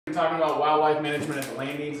Talking about wildlife management at the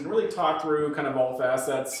landings and really talk through kind of all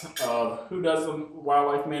facets of who does the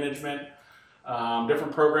wildlife management,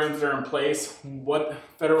 different programs that are in place, what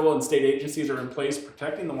federal and state agencies are in place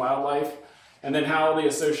protecting the wildlife, and then how the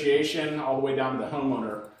association all the way down to the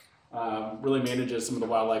homeowner really manages some of the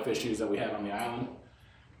wildlife issues that we have on the island.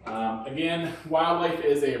 Again, wildlife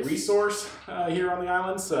is a resource here on the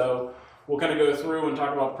island, so we'll kind of go through and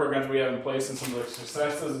talk about the programs we have in place and some of the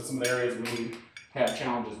successes and some of the areas we have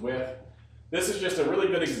challenges with. This is just a really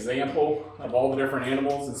good example of all the different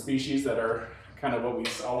animals and species that are kind of what we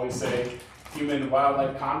always say,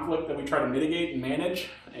 human-wildlife conflict that we try to mitigate and manage,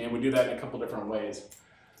 and we do that in a couple different ways.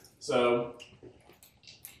 So,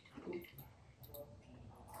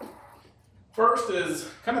 first is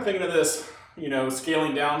kind of thinking of this,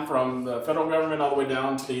 scaling down from the federal government all the way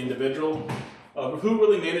down to the individual of who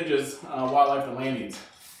really manages wildlife and landings.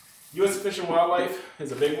 U.S. Fish and Wildlife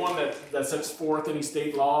is a big one that sets forth any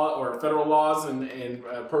state law or federal laws and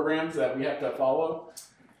programs that we have to follow.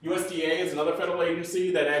 USDA is another federal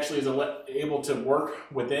agency that actually is able to work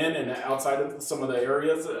within and outside of some of the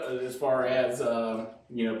areas as far as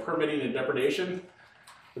permitting and depredation.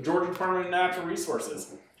 The Georgia Department of Natural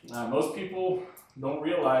Resources. Most people don't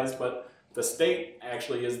realize, but the state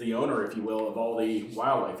actually is the owner, if you will, of all the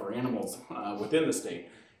wildlife or animals within the state.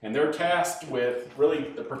 And they're tasked with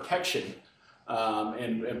really the protection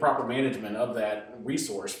and proper management of that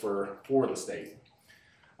resource for the state.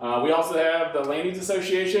 We also have the Landings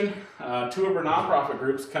Association, two of our nonprofit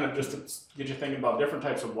groups, kind of just to get you thinking about different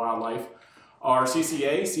types of wildlife. Our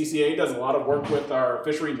CCA. CCA does a lot of work with our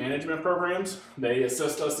fishery management programs. They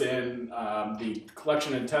assist us in the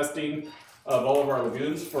collection and testing of all of our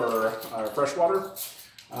lagoons for our freshwater.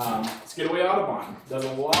 Skidaway Audubon does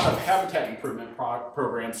a lot of habitat improvement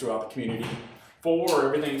programs throughout the community for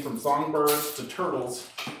everything from songbirds to turtles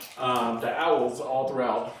to owls all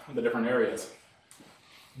throughout the different areas.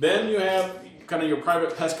 Then you have kind of your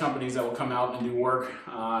private pest companies that will come out and do work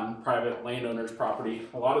on private landowners' property.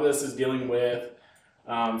 A lot of this is dealing with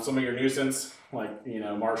some of your nuisance, like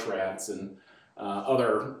marsh rats and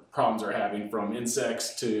other problems they're having, from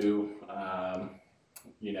insects to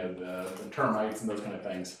the termites and those kind of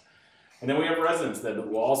things. And then we have residents that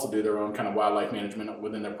will also do their own kind of wildlife management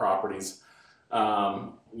within their properties.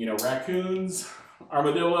 Raccoons,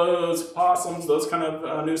 armadillos, possums, those kind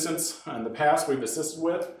of nuisance in the past we've assisted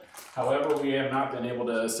with. However, we have not been able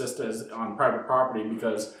to assist on private property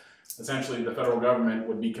because essentially the federal government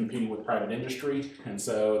would be competing with private industry, and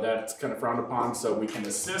so that's kind of frowned upon. So we can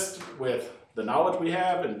assist with the knowledge we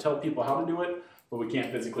have and tell people how to do it, but we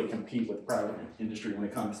can't physically compete with private industry when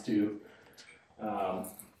it comes to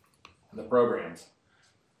the programs.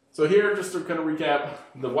 So here, just to kind of recap,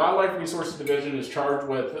 the Wildlife Resources Division is charged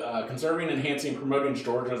with conserving, enhancing, and promoting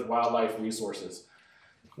Georgia's wildlife resources.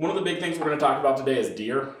 One of the big things we're going to talk about today is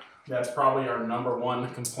deer. That's probably our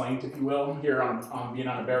 #1 complaint, if you will, here on being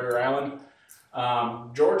on a barrier island.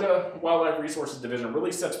 Georgia Wildlife Resources Division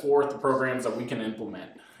really sets forth the programs that we can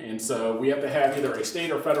implement. And so we have to have either a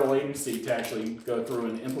state or federal agency to actually go through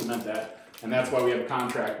and implement that. And that's why we have a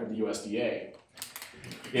contract with the USDA.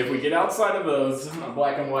 If we get outside of those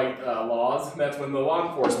black and white laws, that's when the law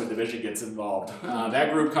enforcement division gets involved.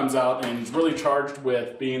 That group comes out and is really charged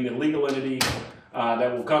with being the legal entity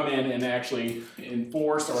that will come in and actually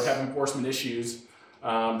enforce or have enforcement issues.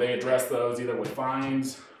 They address those either with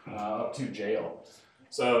fines up to jail.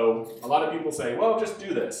 So a lot of people say, well, just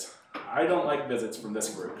do this. I don't like visits from this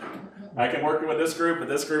group. I can work with this group, but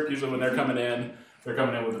this group, usually when they're coming in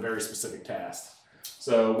with a very specific task.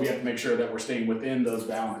 So we have to make sure that we're staying within those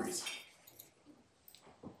boundaries.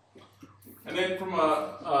 And then from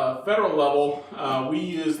a federal level, we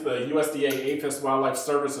use the USDA APHIS Wildlife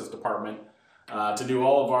Services Department to do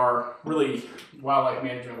all of our really wildlife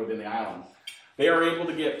management within the island. They are able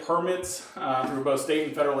to get permits through both state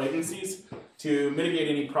and federal agencies to mitigate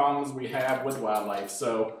any problems we have with wildlife.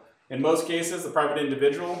 So in most cases, the private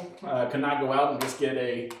individual cannot go out and just get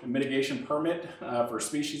a mitigation permit for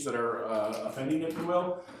species that are offending, if you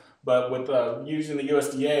will. But with using the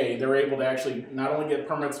USDA, they're able to actually not only get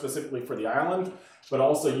permits specifically for the island, but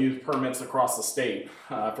also use permits across the state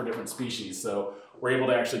for different species. So we're able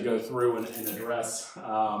to actually go through and address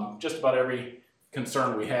just about every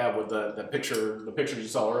concern we have with the pictures you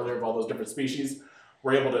saw earlier of all those different species.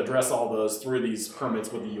 We're able to address all those through these permits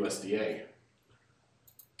with the USDA.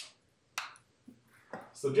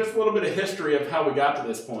 So just a little bit of history of how we got to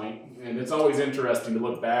this point, and it's always interesting to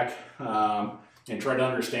look back and try to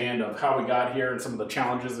understand of how we got here and some of the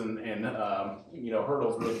challenges and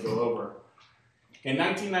hurdles we had to go over. In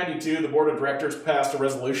 1992, the board of directors passed a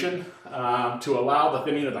resolution to allow the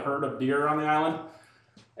thinning of the herd of deer on the island.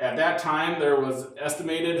 At that time, there was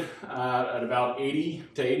estimated at about 80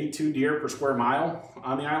 to 82 deer per square mile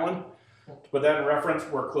on the island. To put that in reference,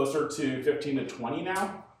 we're closer to 15 to 20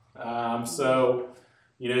 now. So,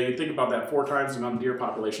 you think about that, 4 times the amount of deer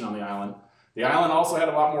population on the island. The island also had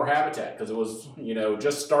a lot more habitat because it was,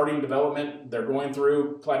 just starting development. They're going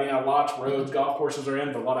through, planning out lots, roads, golf courses are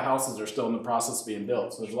in, but a lot of houses are still in the process of being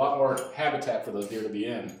built. So there's a lot more habitat for those deer to be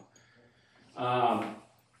in.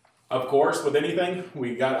 Of course, with anything,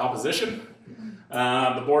 we got opposition.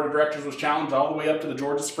 The board of directors was challenged all the way up to the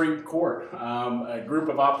Georgia Supreme Court. A group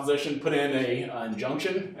of opposition put in an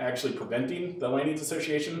injunction actually preventing the Landings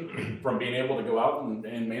Association from being able to go out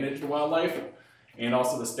and manage the wildlife, and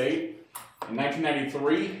also the state. In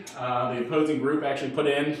 1993, the opposing group actually put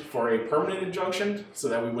in for a permanent injunction so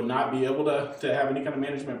that we would not be able to have any kind of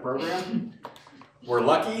management program. We're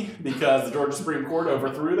lucky because the Georgia Supreme Court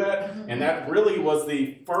overthrew that, and that really was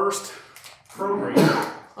the first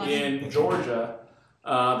program in Georgia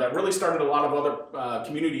that really started a lot of other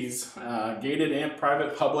communities, gated and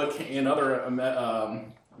private, public, and other,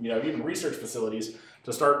 even research facilities,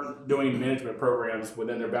 to start doing management programs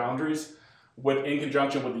within their boundaries, in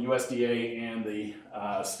conjunction with the USDA and the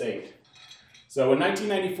state. So in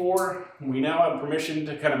 1994, we now have permission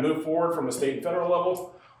to kind of move forward from the state and federal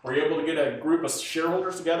level. We're able to get a group of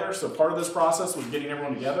shareholders together. So part of this process was getting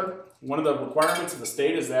everyone together. One of the requirements of the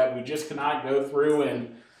state is that we just cannot go through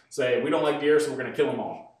and say, we don't like deer, so we're going to kill them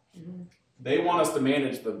all. Mm-hmm. They want us to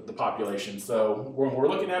manage the population. So when we're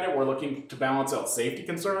looking at it, we're looking to balance out safety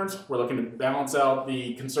concerns. We're looking to balance out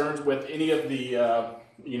the concerns with any of the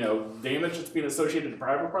damage that's being associated to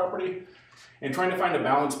private property, and trying to find a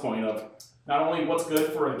balance point of not only what's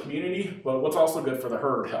good for the community, but what's also good for the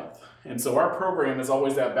herd health. And so our program is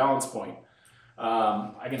always that balance point.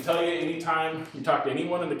 I can tell you, anytime you talk to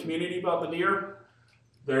anyone in the community about the deer,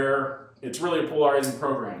 it's really a polarizing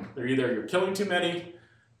program. They're either you're killing too many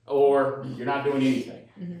or you're not doing anything.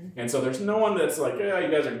 Mm-hmm. And so there's no one that's like, yeah,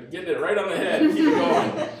 you guys are getting it right on the head, keep it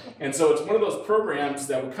going. And so it's one of those programs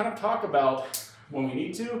that we kind of talk about when we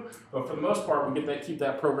need to, but for the most part, we keep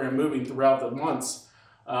that program moving throughout the months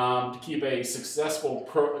to keep a successful,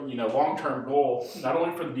 long-term goal, not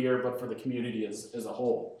only for the deer, but for the community as a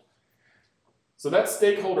whole. So that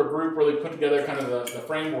stakeholder group really put together kind of the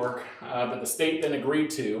framework that the state then agreed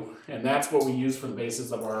to, and that's what we use for the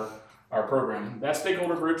basis of our program. That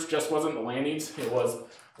stakeholder groups just wasn't the Landings, it was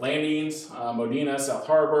Landings, Modena, South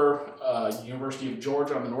Harbor, University of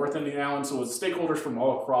Georgia on the north end of the island, so it was stakeholders from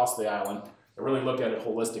all across the island that really looked at it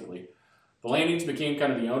holistically. The Landings became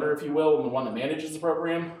kind of the owner, if you will, and the one that manages the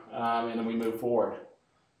program, and then we move forward.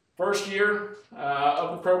 First year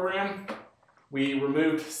of the program, we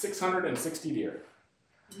removed 660 deer.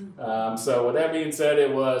 So with that being said,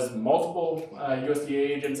 it was multiple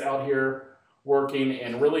USDA agents out here working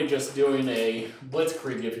and really just doing a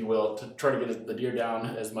blitzkrieg, if you will, to try to get the deer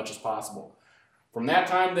down as much as possible. From that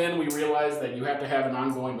time then, we realized that you have to have an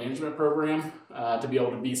ongoing management program to be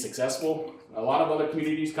able to be successful. A lot of other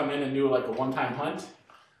communities come in and do like a one-time hunt,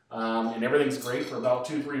 and everything's great for about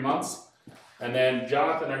 2-3 months. And then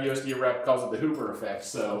Jonathan, our USDA rep, calls it the Hoover effect.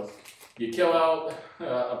 So you kill out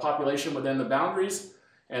a population within the boundaries,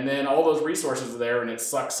 and then all those resources are there, and it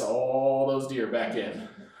sucks all those deer back in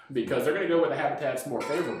because they're going to go where the habitat's more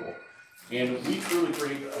favorable. And we truly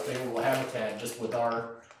create a favorable habitat just with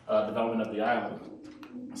our development of the island.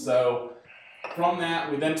 So from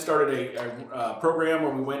that, we then started a program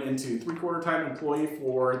where we went into 3/4 time employee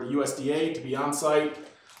for the USDA to be on site.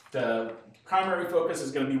 The primary focus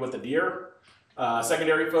is going to be with the deer.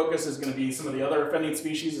 Secondary focus is going to be some of the other offending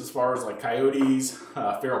species as far as like coyotes,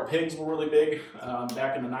 feral pigs were really big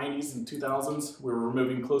back in the 90s and 2000s. We were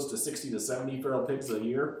removing close to 60 to 70 feral pigs a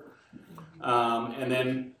year. And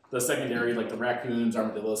then the secondary, like the raccoons,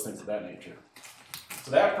 armadillos, things of that nature. So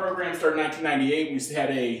that program started in 1998. We had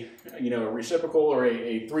a reciprocal or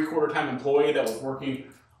a 3/4 time employee that was working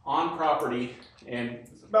on property and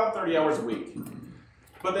about 30 hours a week.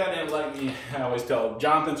 But then, like I always tell,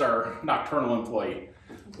 Jonathan's our nocturnal employee.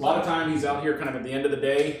 A lot of time he's out here kind of at the end of the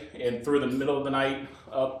day and through the middle of the night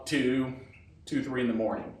up to 2-3 in the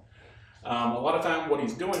morning. A lot of time what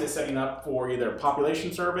he's doing is setting up for either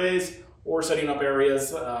population surveys or setting up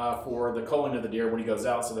areas for the culling of the deer when he goes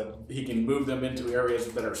out so that he can move them into areas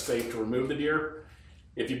that are safe to remove the deer.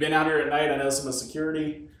 If you've been out here at night, I know some of the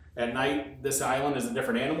security. At night, this island is a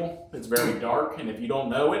different animal. It's very dark, and if you don't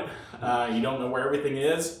know it, you don't know where everything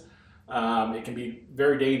is, it can be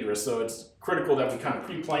very dangerous. So it's critical that we kind of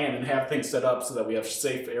pre-plan and have things set up so that we have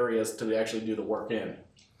safe areas to actually do the work in.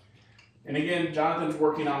 And again, Jonathan's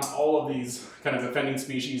working on all of these kind of offending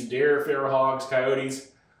species, deer, feral hogs,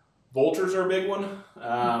 coyotes. Vultures are a big one.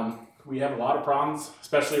 We have a lot of problems,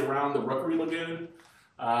 especially around the Rookery Lagoon.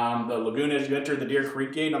 The lagoon as you enter the Deer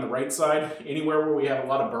Creek Gate on the right side, anywhere where we have a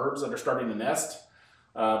lot of birds that are starting to nest,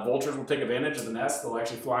 vultures will take advantage of the nest. They'll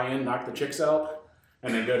actually fly in, knock the chicks out,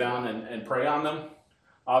 and then go down and prey on them.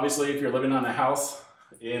 Obviously, if you're living on a house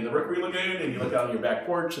in the Rookery Lagoon and you look out on your back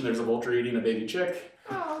porch and there's a vulture eating a baby chick,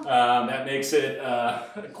 that makes it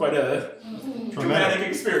quite a traumatic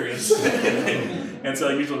experience. And so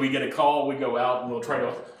usually we get a call, we go out and we'll try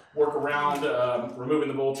to work around removing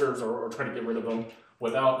the vultures or try to get rid of them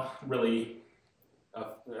without really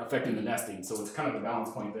affecting the nesting. So it's kind of the balance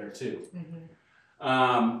point there too.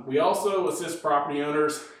 We also assist property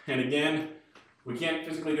owners, and again, we can't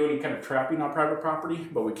physically do any kind of trapping on private property,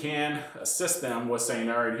 but we can assist them with saying,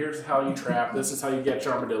 all right, here's how you trap, this is how you get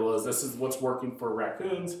your armadillos, this is what's working for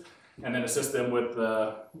raccoons, and then assist them with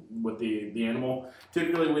the animal.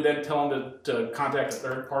 Typically, we then tell them to contact a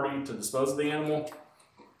third party to dispose of the animal.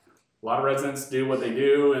 A lot of residents do what they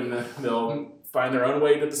do, and they'll find their own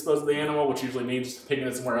way to dispose of the animal, which usually means taking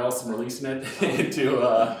it somewhere else and releasing it into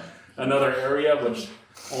another area, which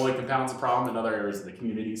only compounds the problem in other areas of the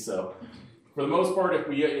community. So for the most part, if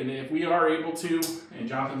we are able to, and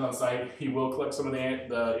Jonathan's on site, he will collect some of the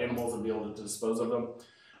animals and be able to dispose of them.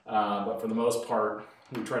 But for the most part,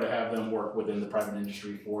 we try to have them work within the private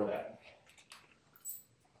industry for that.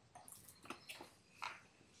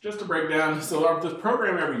 Just to break down, so the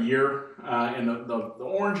program every year, and the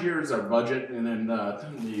orange here is our budget, and then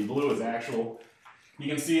the blue is actual. You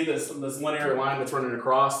can see this linear line that's running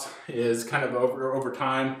across is kind of over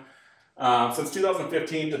time. Since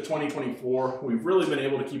 2015 to 2024, we've really been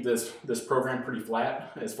able to keep this program pretty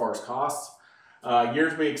flat as far as costs.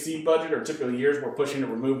 Years we exceed budget are typically years we're pushing to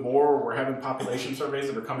remove more, or we're having population surveys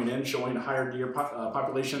that are coming in showing higher deer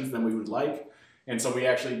populations than we would like, and so we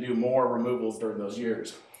actually do more removals during those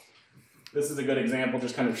years. This is a good example,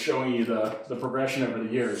 just kind of showing you the progression over the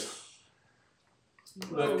years.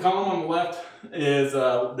 The column on the left is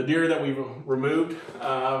the deer that we've removed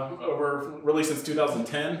over really since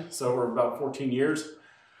 2010, so over about 14 years.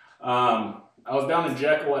 I was down in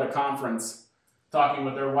Jekyll at a conference talking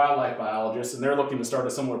with their wildlife biologists, and they're looking to start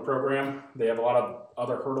a similar program. They have a lot of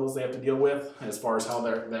other hurdles they have to deal with as far as how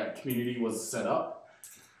that community was set up.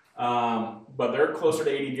 But they're closer to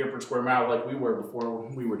 80 deer per square mile like we were before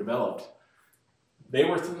we were developed. They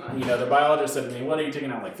were, the biologist said to me, what are you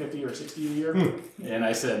taking out, like 50 or 60 a year? And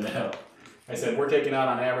I said, no. I said, we're taking out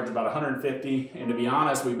on average about 150. And to be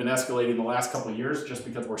honest, we've been escalating the last couple of years just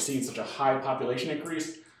because we're seeing such a high population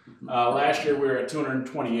increase. Last year we were at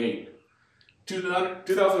 228.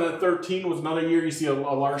 2013 was another year you see a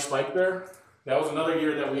large spike there. That was another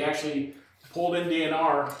year that we actually pulled in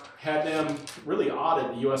DNR, had them really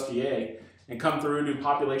audit the USDA and come through, do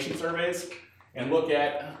population surveys, and look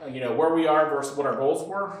at where we are versus what our goals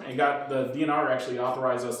were, and got the DNR actually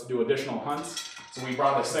authorized us to do additional hunts. So we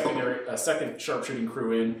brought a second sharpshooting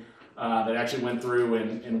crew in that actually went through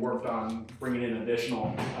and worked on bringing in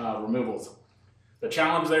additional removals. The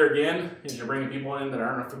challenge there again is you're bringing people in that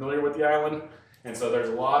aren't familiar with the island, and so there's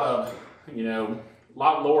a lot of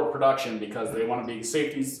lot lower production because they want to be,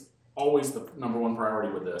 safety's always the #1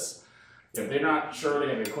 priority with this. If they're not sure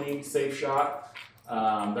they have a clean, safe shot,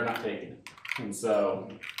 they're not taking it. And so,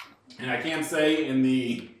 and I can say in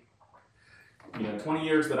the 20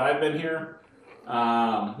 years that I've been here,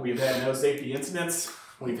 we've had no safety incidents.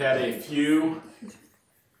 We've had a few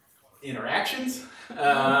interactions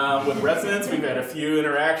with residents. We've had a few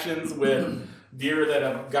interactions with deer that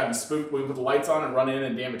have gotten spooked. We put the lights on and run in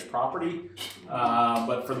and damage property.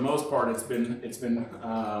 But for the most part, it's been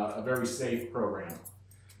a very safe program.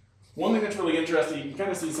 One thing that's really interesting, you can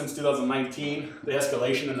kind of see since 2019, the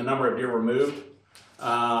escalation in the number of deer removed.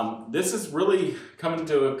 This is really coming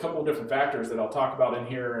to a couple of different factors that I'll talk about in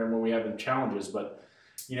here and where we have the challenges, but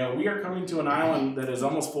we are coming to an island that is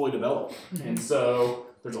almost fully developed, and so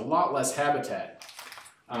there's a lot less habitat.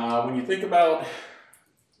 When you think about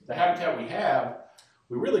the habitat we have,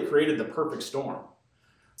 we really created the perfect storm.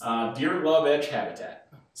 Deer love edge habitat,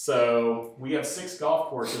 so we have 6 golf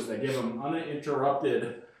courses that give them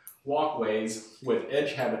uninterrupted walkways with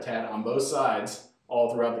edge habitat on both sides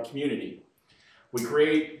all throughout the community. We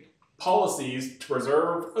create policies to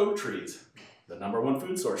preserve oak trees, the #1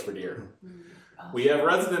 food source for deer. We have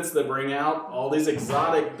residents that bring out all these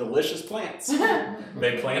exotic, delicious plants.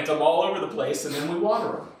 They plant them all over the place and then we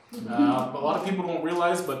water them. A lot of people don't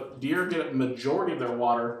realize, but deer get a majority of their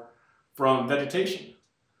water from vegetation.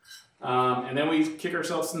 And then we kick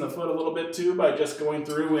ourselves in the foot a little bit too by just going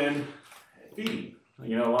through and feeding.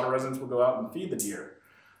 A lot of residents will go out and feed the deer,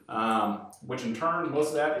 which in turn, most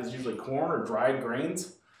of that is usually corn or dried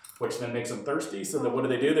grains. which then makes them thirsty. So then what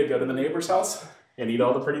do? They go to the neighbor's house and eat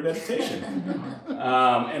all the pretty vegetation.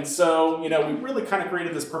 And so, you know, we really kind of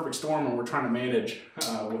created this perfect storm when we're trying to manage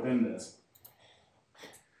within this.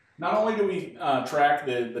 Not only do we track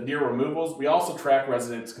the deer removals, we also track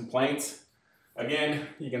residents' complaints. Again,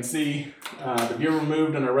 you can see the deer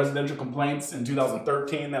removed in our residential complaints in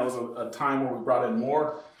 2013. That was a time where we brought in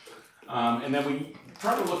more. And then we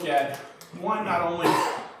try to look at, one, not only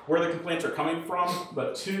where the complaints are coming from,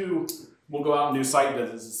 but two, we'll go out and do site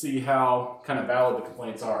visits to see how kind of valid the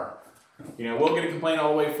complaints are. You know, we'll get a complaint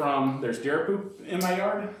all the way from there's deer poop in my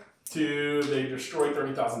yard to they destroyed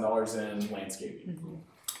 $30,000 in landscaping.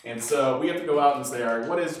 And so we have to go out and say, all right,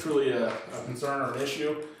 what is truly a concern or an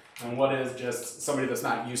issue? And what is just somebody that's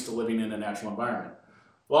not used to living in a natural environment.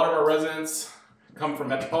 A lot of our residents come from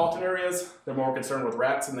metropolitan areas. They're more concerned with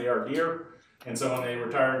rats than they are deer. And so when they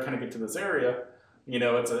retire and kind of get to this area, you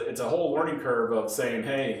know, it's a whole learning curve of saying,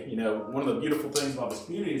 hey, you know, one of the beautiful things about this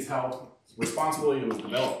community is how responsibly it was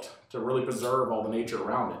developed to really preserve all the nature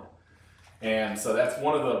around it. And so that's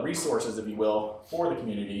one of the resources, if you will, for the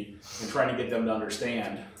community and trying to get them to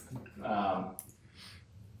understand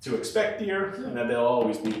to expect deer and that they'll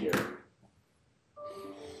always be here.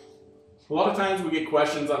 A lot of times we get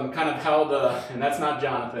questions on kind of how and that's not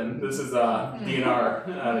Jonathan, this is DNR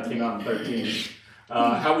that came out in 13,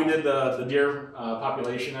 how we did the deer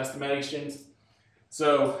population estimations.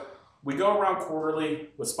 So we go around quarterly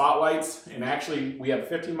with spotlights, and actually we have a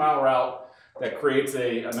 15-mile route that creates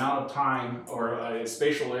a amount of time or a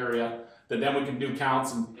spatial area that then we can do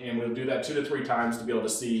counts, and we'll do that 2 to 3 times to be able to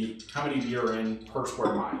see how many deer are in per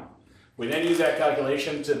square mile. We then use that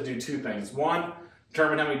calculation to do 2 things. 1,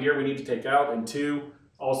 determine how many deer we need to take out, and 2,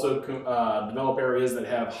 also develop areas that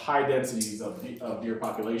have high densities of deer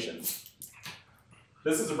populations.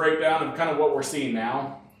 This is a breakdown of kind of what we're seeing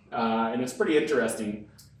now, and it's pretty interesting.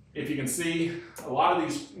 If you can see, a lot of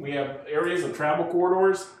these, we have areas of travel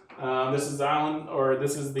corridors. This is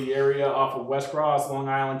this is the area off of West Cross, Long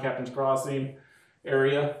Island, Captain's Crossing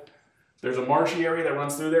area. There's a marshy area that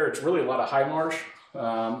runs through there. It's really a lot of high marsh.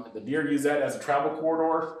 The deer use that as a travel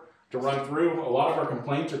corridor to run through. A lot of our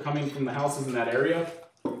complaints are coming from the houses in that area.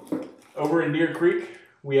 Over in Deer Creek,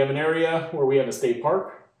 we have an area where we have a state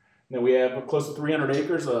park. And then we have close to 300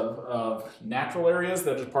 acres of natural areas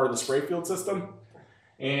that are part of the spray field system.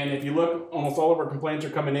 And if you look, almost all of our complaints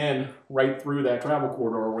are coming in right through that travel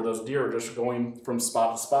corridor where those deer are just going from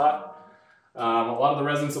spot to spot. A lot of the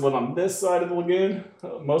residents that live on this side of the lagoon,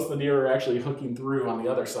 most of the deer are actually hooking through on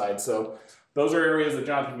the other side. So those are areas that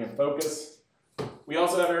Jonathan can focus. We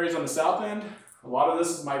also have areas on the south end. A lot of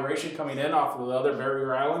this is migration coming in off of the other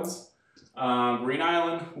barrier islands. Green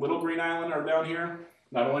Island, Little Green Island are down here.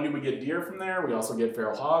 Not only do we get deer from there, we also get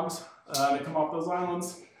feral hogs that come off those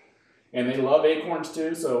islands. And they love acorns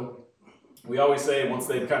too, so we always say once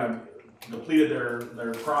they've kind of depleted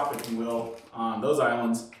their crop, if you will, on those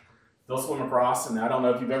islands, they'll swim across. And I don't know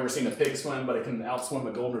if you've ever seen a pig swim, but it can outswim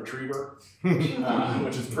a golden retriever,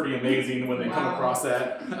 which is pretty amazing when they come across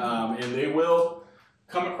that. And they will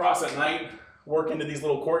come across at night, work into these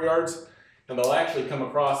little courtyards, and they'll actually come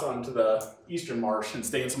across onto the eastern marsh and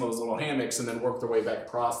stay in some of those little hammocks and then work their way back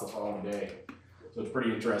across the following day. So it's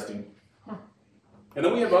pretty interesting. And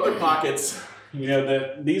then we have other pockets, you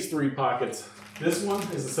know, these 3 pockets. This one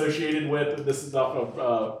is associated with, this is off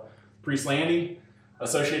of Priest Landing,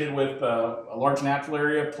 associated with a large natural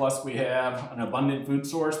area, plus we have an abundant food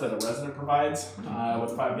source that a resident provides with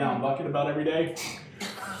a 5-gallon bucket about every day.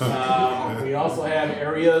 We also have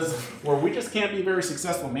areas where we just can't be very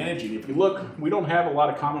successful managing. If you look, we don't have a lot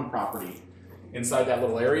of common property inside that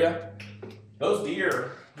little area. Those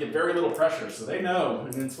deer get very little pressure, so they know,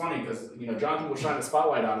 and it's funny because, you know, Jonathan will shine a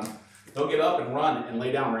spotlight on them. They'll get up and run and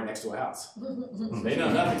lay down right next to a house. They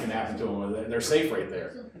know nothing can happen to them. They're safe right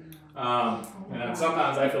there. And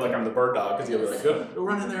sometimes I feel like I'm the bird dog because you'll be like, go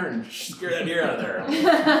run in there and scare that deer out of there.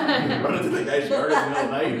 Run into the guy's yard in the middle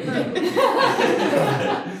of the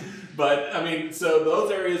night. But I mean, so those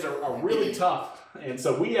areas are really tough, and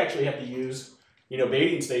so we actually have to use, you know,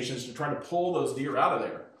 baiting stations to try to pull those deer out of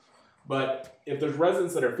there. But if there's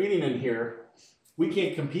residents that are feeding in here, we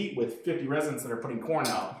can't compete with 50 residents that are putting corn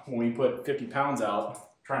out when we put 50 pounds out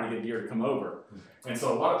trying to get deer to come over. And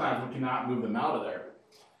so a lot of times we cannot move them out of there.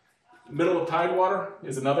 Middle of Tidewater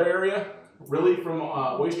is another area, really from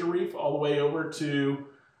Oyster Reef all the way over to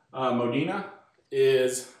Modena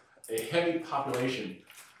is a heavy population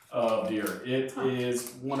of deer. It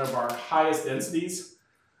is one of our highest densities.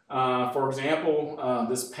 For example,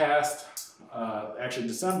 this past, actually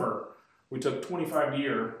December, we took 25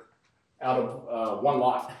 deer out of 1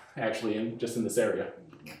 lot, actually, just in this area,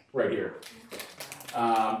 right here.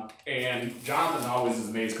 And Jonathan always is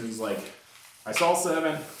amazed because he's like, I saw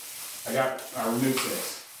 7, I removed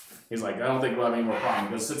 6. He's like, I don't think we'll have any more problem.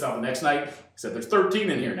 He goes, sits out the next night. He said, there's 13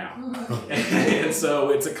 in here now. And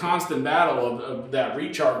so it's a constant battle of that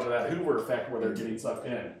recharge, of that Hoover effect where they're getting sucked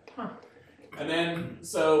in. And then,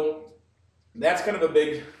 so that's kind of a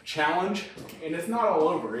big challenge. And it's not all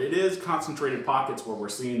over. It is concentrated pockets where we're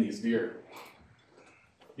seeing these deer.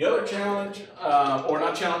 The other challenge, or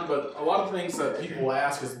not challenge, but a lot of things that people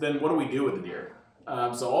ask is then what do we do with the deer?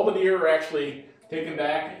 So all the deer are actually taken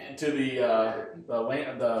back to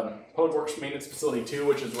the Public Works Maintenance Facility 2,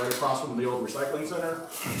 which is right across from the old recycling center.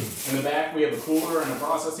 In the back, we have a cooler and a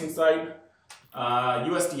processing site.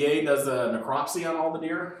 USDA does a necropsy on all the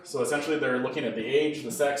deer. So essentially, they're looking at the age,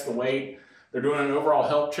 the sex, the weight. They're doing an overall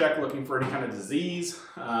health check, looking for any kind of disease.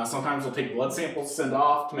 Sometimes they'll take blood samples to send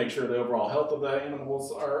off to make sure the overall health of the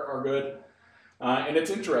animals are good. And it's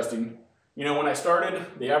interesting. You know, when I started,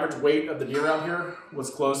 the average weight of the deer out here was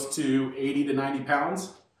close to 80 to 90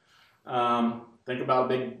 pounds. Think about a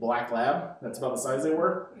big black lab. That's about the size they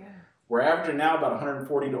were. Yeah. We're averaging now about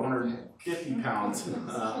 140 to 150 pounds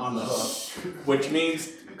on the hook, which means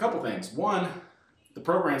a couple things. One, the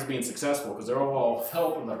program's being successful because their overall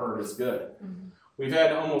health of the herd is good. Mm-hmm. We've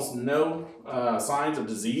had almost no signs of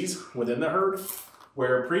disease within the herd,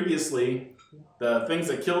 where previously the things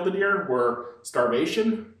that killed the deer were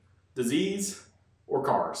starvation, disease, or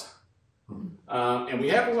cars. And we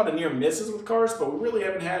have a lot of near misses with cars, but we really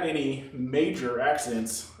haven't had any major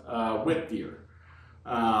accidents with deer.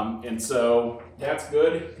 And so that's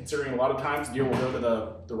good, considering a lot of times deer will go to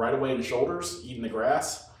the right of way, the shoulders, eating the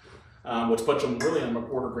grass, which puts them really in the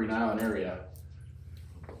McWhorter Green Island area.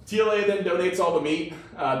 TLA then donates all the meat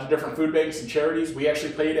to different food banks and charities. We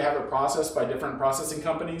actually pay to have it processed by different processing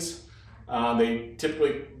companies. They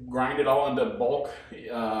typically grind it all into bulk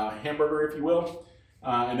hamburger, if you will,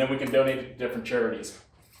 and then we can donate it to different charities.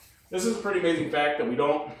 This is a pretty amazing fact that we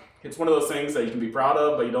don't, it's one of those things that you can be proud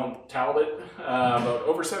of, but you don't tout it. But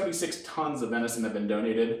over 76 tons of venison have been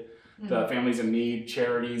donated to families in need,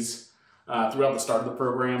 charities, throughout the start of the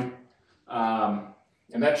program.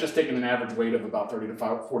 And that's just taking an average weight of about 30 to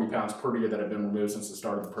 40 pounds per deer that have been removed since the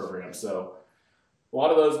start of the program. So a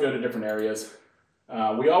lot of those go to different areas.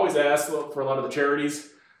 We always ask for a lot of the charities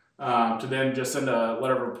to then just send a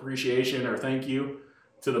letter of appreciation or thank you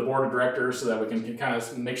to the board of directors so that we can kind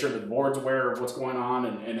of make sure that the board's aware of what's going on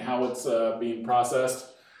and how it's being processed.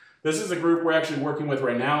 This is a group we're actually working with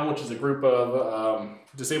right now, which is a group of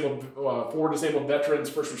 4 disabled veterans,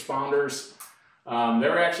 first responders.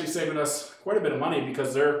 They're actually saving us quite a bit of money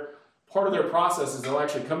because part of their process is they'll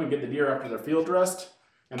actually come and get the deer after they're field dressed.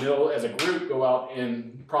 And they'll, as a group, go out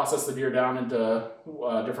and process the deer down into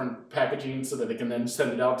different packaging so that they can then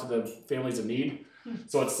send it out to the families in need.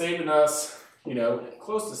 So it's saving us, you know,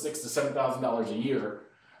 close to $6,000 to $7,000 a year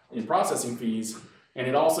in processing fees. And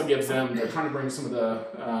it also gives them, they're trying to bring some of the,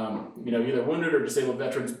 you know, either wounded or disabled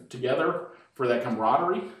veterans together for that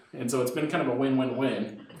camaraderie. And so it's been kind of a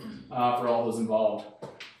win-win-win for all those involved.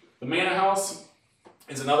 The Manor House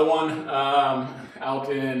is another one out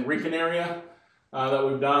in Rincon area. That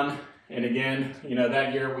we've done, and again, you know,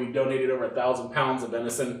 that year we donated over 1,000 pounds of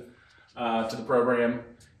venison to the program,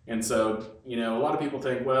 and so, you know, a lot of people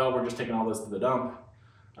think, well, we're just taking all this to the dump.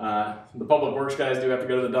 The public works guys do have to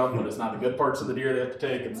go to the dump, but it's not the good parts of the deer they have to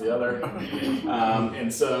take, it's the other.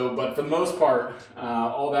 And so, but for the most part,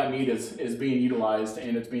 all that meat is being utilized,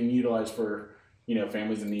 and it's being utilized for, you know,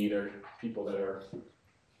 families in need or people that are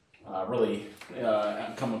really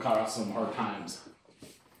come across some hard times.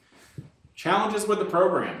 Challenges with the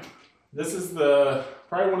program. This is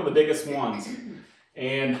probably one of the biggest ones.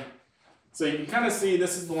 And so you can kind of see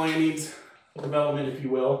this is the landings development, if you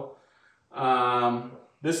will.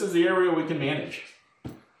 This is the area we can manage.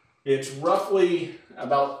 It's roughly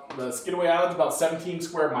about, the Skidaway Island's about 17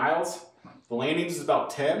 square miles. The landings is about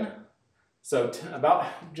 10. So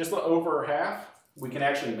about just over half we can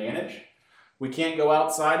actually manage. We can't go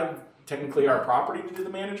outside of technically our property to do the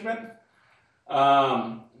management.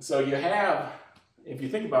 So you have, if you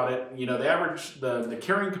think about it, you know, the average, the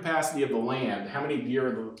carrying capacity of the land, how many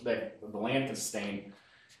deer the land can sustain,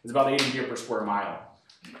 is about 80 deer per square mile.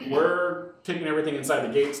 We're taking everything inside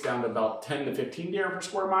the gates down to about 10 to 15 deer per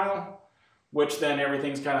square mile, which then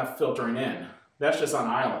everything's kind of filtering in. That's just on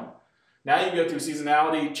island. Now you go through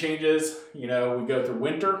seasonality changes, you know, we go through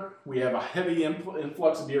winter, we have a heavy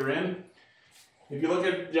influx of deer in. If you look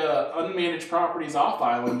at unmanaged properties off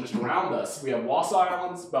island, just around us, we have Wausau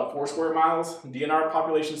Islands, about 4 square miles. DNR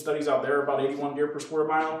population studies out there, about 81 deer per square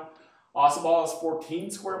mile. Ossaball is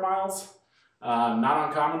 14 square miles. Not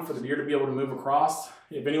uncommon for the deer to be able to move across.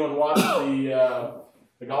 If anyone watched the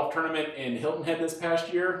the golf tournament in Hilton Head this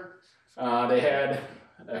past year. They had,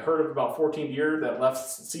 I heard of about 14 deer that left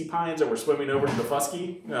sea pines that were swimming over to the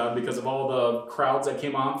Fusky because of all the crowds that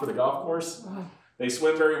came on for the golf course. They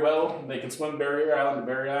swim very well. They can swim barrier island to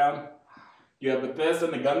barrier island. You have Bethesda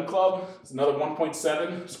and the Gun Club. It's another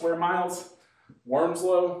 1.7 square miles.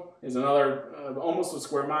 Wormslow is another almost a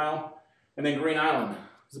square mile. And then Green Island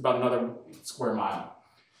is about another square mile.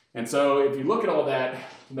 And so if you look at all that,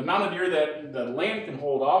 the amount of deer that the land can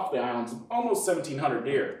hold off the island is almost 1,700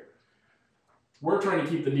 deer. We're trying to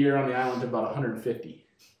keep the deer on the island to about 150.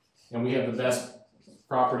 And we have the best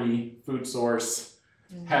property, food source,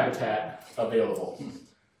 habitat available.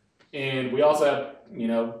 And we also have, you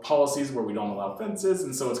know, policies where we don't allow fences,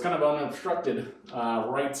 and so it's kind of unobstructed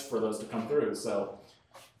rights for those to come through. So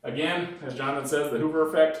again, as Jonathan says, the Hoover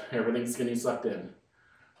effect, everything's getting sucked in.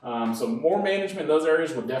 So more management in those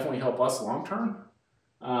areas would definitely help us long term,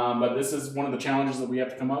 but this is one of the challenges that we have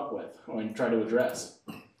to come up with and try to address.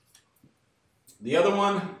 The other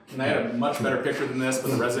one, and I had a much better picture than this, but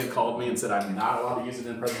the resident called me and said I'm not allowed to use it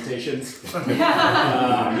in presentations.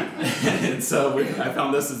 And so I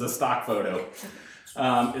found this as a stock photo.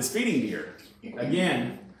 Is feeding deer.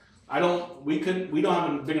 Again, we don't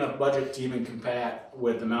have a big enough budget to even combat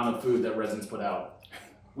with the amount of food that residents put out.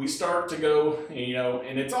 We start to go, you know,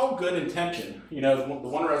 and it's all good intention. You know, the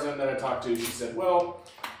one resident that I talked to, she said, well,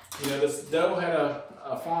 you know, this doe had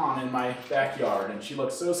a fawn in my backyard and she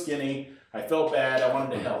looked so skinny, I felt bad, I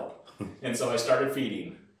wanted to help. And so I started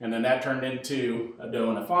feeding. And then that turned into a doe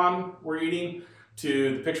and a fawn were eating,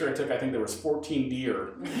 to the picture I took, I think there was 14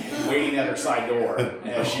 deer waiting at her side door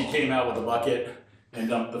as she came out with a bucket and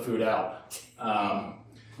dumped the food out.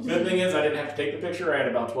 Good thing is I didn't have to take the picture. I had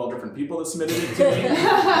about 12 different people that submitted it to me.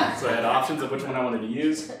 So I had options of which one I wanted to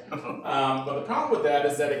use. But the problem with that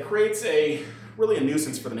is that it creates really a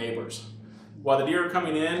nuisance for the neighbors. While the deer are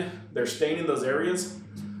coming in, they're staying in those areas.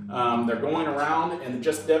 They're going around and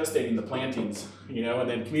just devastating the plantings, you know, and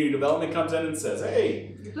then community development comes in and says, hey,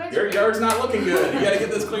 your yard's not looking good, you gotta get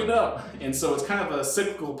this cleaned up. And so it's kind of a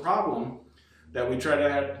cyclical problem that we try to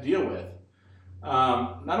have to deal with.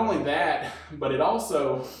 Not only that, but it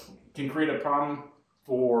also can create a problem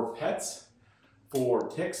for pets, for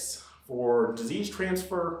ticks, for disease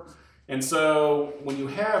transfer. And so when you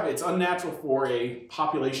have, it's unnatural for a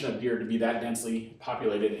population of deer to be that densely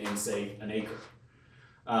populated in, say, an acre.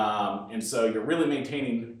 And so you're really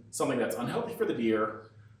maintaining something that's unhealthy for the deer,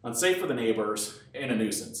 unsafe for the neighbors, and a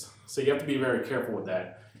nuisance. So you have to be very careful with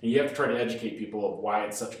that. And you have to try to educate people of why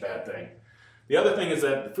it's such a bad thing. The other thing is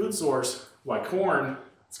that the food source, like corn,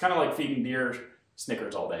 it's kind of like feeding deer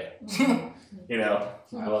Snickers all day. You know,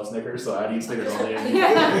 I love Snickers, so I'd eat Snickers all day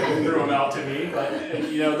and threw them out to me.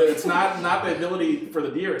 But, you know, it's not the ability for the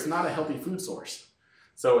deer, it's not a healthy food source.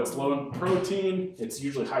 So it's low in protein, it's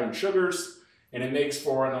usually high in sugars, and it makes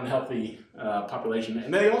for an unhealthy population.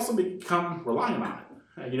 And they also become reliant on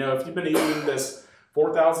it. You know, if you've been eating this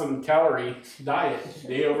 4,000 calorie diet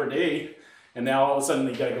day over day, and now all of a sudden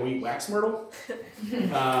you gotta go eat wax myrtle,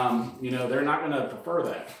 you know, they're not gonna prefer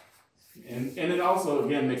that. And it also,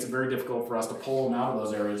 again, makes it very difficult for us to pull them out of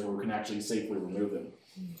those areas where we can actually safely remove them.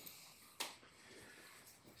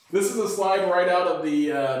 This is a slide right out of the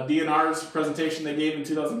DNR's presentation they gave in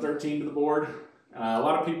 2013 to the board. A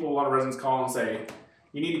lot of people, a lot of residents call and say,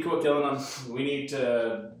 you need to quit killing them. We need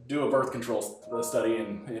to do a birth control study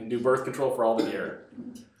and do birth control for all the deer.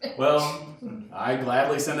 Well, I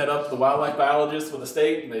gladly send that up to the wildlife biologists with the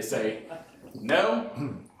state, and they say,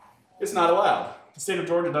 no, it's not allowed. The state of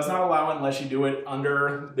Georgia does not allow it unless you do it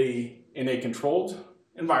in a controlled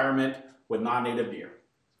environment with non-native deer.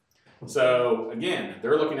 So again,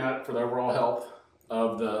 they're looking at it for the overall health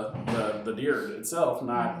of the deer itself,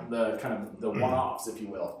 not the kind of the one-offs, if you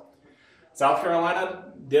will. South Carolina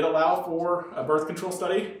did allow for a birth control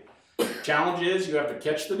study. Challenge is you have to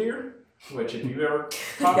catch the deer, which if you've ever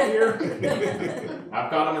caught a deer, I've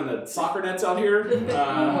caught them in the soccer nets out here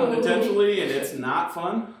unintentionally, and it's not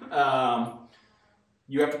fun.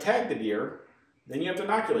 You have to tag the deer, then you have to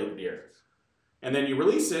inoculate the deer, and then you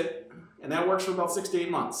release it, and that works for about 6 to 8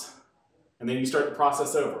 months. And then you start the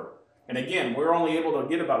process over. And again, we're only able to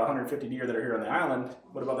get about 150 deer that are here on the island.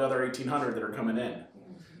 What about the other 1,800 that are coming in?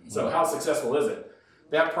 So how successful is it?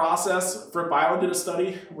 That process, Fripp Island did a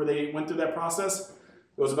study where they went through that process.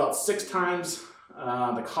 It was about 6 times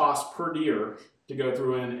the cost per deer to go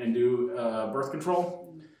through and do birth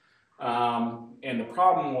control. And the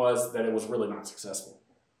problem was that it was really not successful.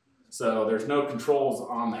 So there's no controls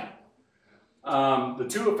on that. The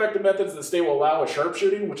 2 effective methods the state will allow is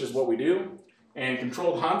sharpshooting, which is what we do, And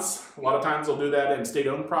controlled hunts, a lot of times they'll do that in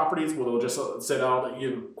state-owned properties where they'll just set out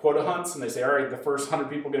quota hunts, and they say, all right, the first 100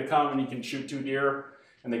 people are going to come and you can shoot 2 deer,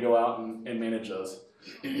 and they go out and manage those.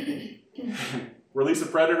 Release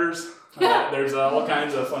of predators. There's all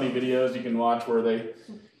kinds of funny videos you can watch where they,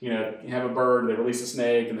 you have a bird, they release a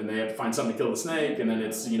snake, and then they have to find something to kill the snake, and then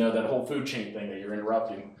it's, that whole food chain thing that you're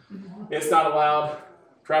interrupting. It's not allowed.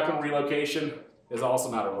 Trap and relocation is also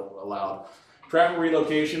not allowed. Trap and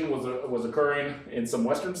relocation was occurring in some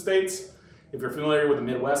western states. If you're familiar with the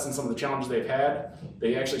Midwest and some of the challenges they've had,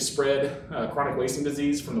 they actually spread chronic wasting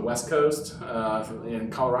disease from the West Coast in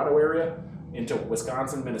Colorado area into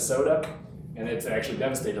Wisconsin, Minnesota, and it's actually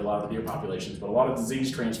devastated a lot of the deer populations. But a lot of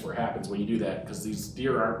disease transfer happens when you do that because these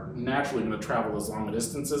deer aren't naturally going to travel as long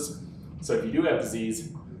distances. So if you do have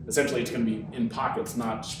disease, essentially it's going to be in pockets,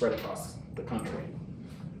 not spread across the country.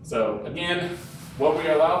 So again, what we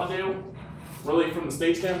are allowed to do, really from the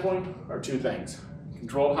state standpoint, are 2 things: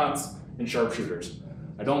 controlled hunts and sharpshooters.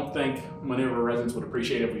 I don't think many of our residents would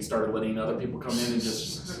appreciate it if we started letting other people come in and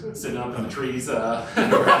just sit up in the trees around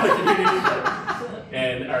the community.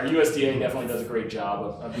 And our USDA definitely does a great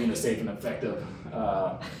job of being a safe and effective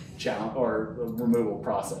challenge or removal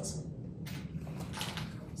process.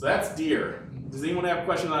 So that's deer. Does anyone have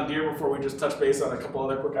questions on deer before we just touch base on a couple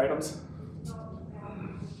other quick items?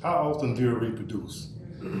 How often do you reproduce?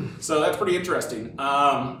 So that's pretty interesting.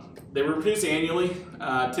 They reproduce annually.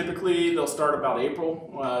 Typically, they'll start about April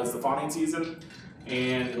is the fawning season,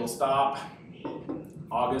 and it'll stop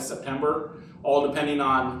August, September, all depending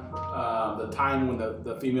on the time when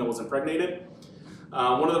the female was impregnated.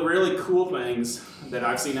 One of the really cool things that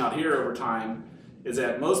I've seen out here over time is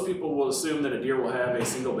that most people will assume that a deer will have a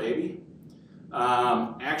single baby.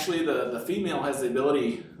 Actually, the female has the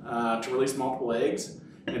ability to release multiple eggs.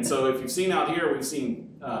 And so if you've seen out here, we've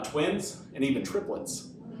seen twins and even triplets.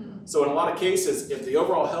 So in a lot of cases, if the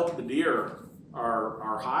overall health of the deer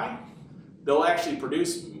are high, they'll actually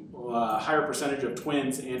produce a higher percentage of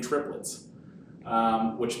twins and triplets,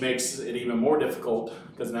 which makes it even more difficult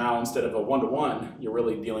because now instead of a 1-to-1, you're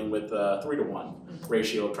really dealing with a 3-to-1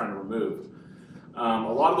 ratio of trying to remove. A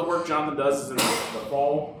lot of the work Jonathan does is in the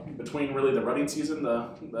fall, between really the rutting season,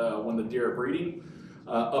 when the deer are breeding,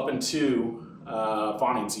 up into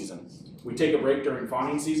fawning season. We take a break during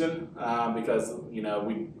fawning season because we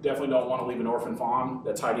definitely don't want to leave an orphan fawn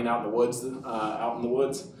that's hiding out in the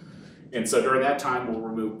woods, and so during that time we'll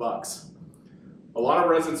remove bucks. A lot of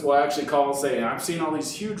residents will actually call and say, "I've seen all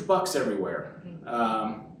these huge bucks everywhere."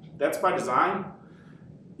 That's by design.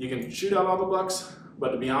 You can shoot out all the bucks, but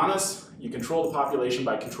to be honest, you control the population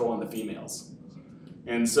by controlling the females.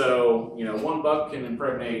 And so 1 buck can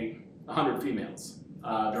impregnate 100 females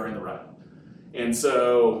during the rut. And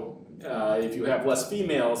so if you have less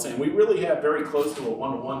females, and we really have very close to a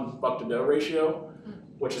 1-to-1 buck to doe ratio,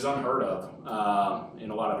 which is unheard of in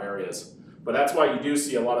a lot of areas. But that's why you do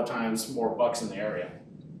see a lot of times more bucks in the area.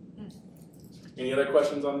 Any other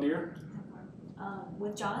questions on deer?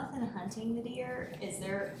 With Jonathan hunting the deer, is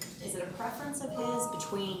it a preference of his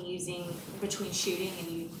between shooting and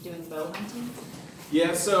you doing bow hunting?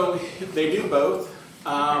 Yeah, so they do both.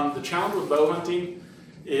 The challenge with bow hunting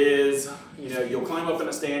is, you'll climb up in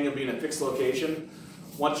a stand, you'll be in a fixed location.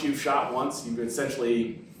 Once you've shot once, you've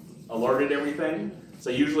essentially alerted everything. So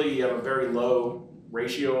usually you have a very low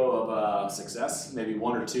ratio of success, maybe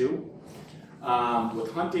 1 or 2.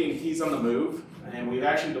 With hunting, he's on the move, and we've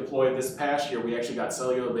actually deployed this past year, we actually got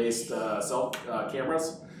cellular-based cell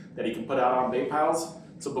cameras that he can put out on bait piles.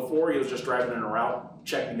 So before he was just driving in a route,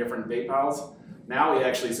 checking different bait piles. Now he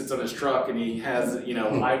actually sits on his truck and he has,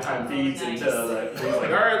 lifetime feeds into he's like,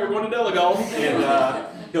 all right, we're going to Delagoe.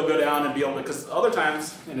 And he'll go down and be able to, because other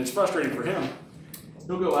times, and it's frustrating for him,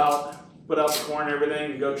 he'll go out, put out the corn and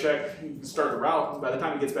everything, and go check, start the route. And by the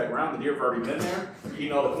time he gets back around, the deer have already been there,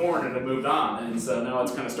 eaten all the corn, and have moved on. And so now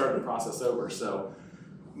it's kind of starting the process over. So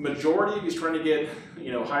majority, if he's trying to get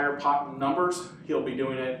higher pot numbers, he'll be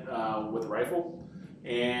doing it with a rifle.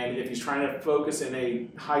 And if he's trying to focus in a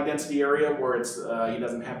high density area where it's he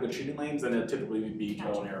doesn't have good shooting lanes, then it typically would be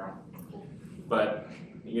bow and arrow. But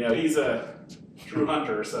he's a true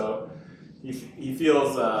hunter, so he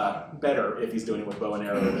feels better if he's doing it with bow and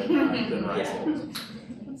arrow than rifle.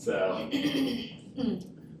 So,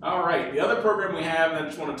 all right. The other program we have, and I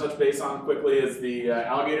just want to touch base on quickly, is the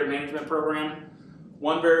Alligator Management Program.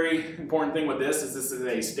 One very important thing with this is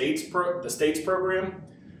a states program.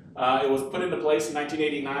 It was put into place in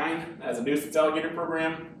 1989 as a nuisance alligator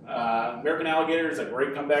program. American alligator is a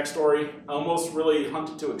great comeback story, almost really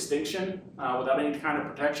hunted to extinction without any kind of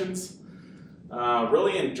protections.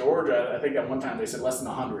 Really in Georgia, I think at one time they said less than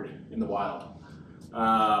 100 in the wild.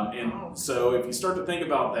 And so if you start to think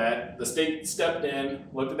about that, the state stepped in,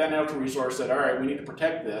 looked at that natural resource, said, all right, we need to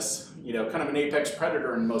protect this, you know, kind of an apex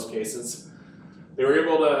predator in most cases. They were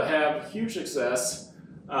able to have huge success,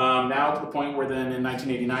 now to the point where then in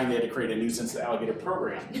 1989 they had to create a nuisance alligator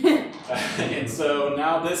program. And so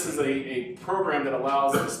now this is a program that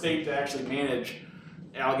allows the state to actually manage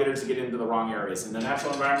alligators to get into the wrong areas. In the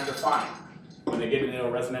natural environment, they're fine. When they get into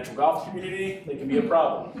a residential golf community, they can be a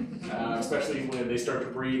problem, especially when they start to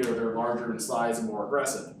breed or they're larger in size and more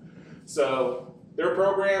aggressive. So their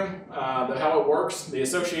program, how it works, the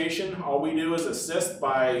association, all we do is assist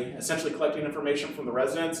by essentially collecting information from the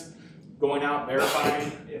residents, going out,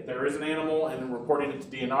 verifying if there is an animal, and then reporting it to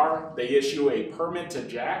DNR. They issue a permit to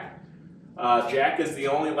Jack. Jack is the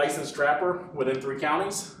only licensed trapper within 3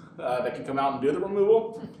 counties that can come out and do the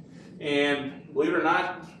removal. And believe it or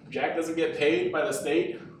not, Jack doesn't get paid by the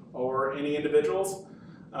state or any individuals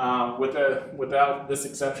without this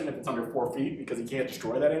exception if it's under 4 feet, because he can't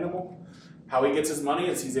destroy that animal. How he gets his money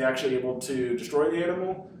is he's actually able to destroy the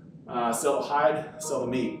animal, sell the hide, sell the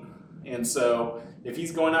meat. And so if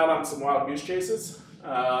he's going out on some wild goose chases,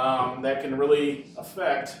 that can really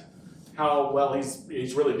affect how well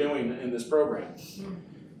he's really doing in this program.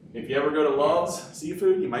 If you ever go to Love's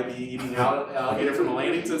Seafood, you might be eating alligator from the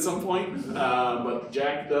landings at some point. But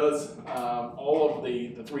Jack does all of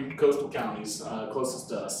the 3 coastal counties closest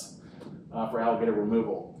to us for alligator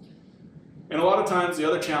removal. And a lot of times the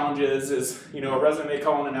other challenge is you know, a resident may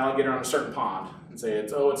call in an alligator on a certain pond and say,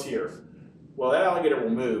 it's here. Well, that alligator will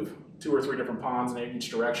move 2 or 3 different ponds in each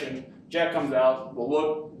direction. Jack comes out, will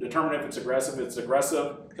look, determine if it's aggressive. If it's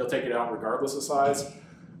aggressive, he'll take it out regardless of size.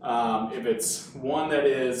 If it's one that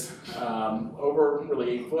is over really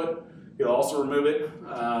 8 foot, he'll also remove it,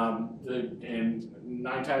 and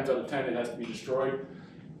 9 times out of 10 it has to be destroyed.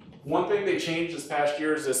 One thing they changed this past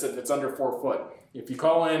year is this: if it's under 4 foot. If you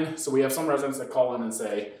call in, so we have some residents that call in and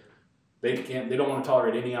say they don't want to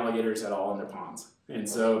tolerate any alligators at all in their ponds. And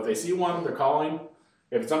so if they see one, they're calling.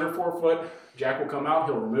 If it's under 4 foot, Jack will come out,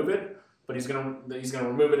 he'll remove it, but he's gonna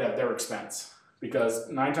remove it at their expense. Because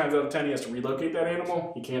 9 times out of 10 he has to relocate that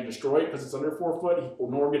animal. He can't destroy it because it's under 4 foot. He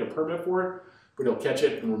will nor get a permit for it, but he'll catch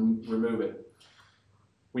it and remove it.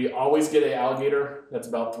 We always get an alligator that's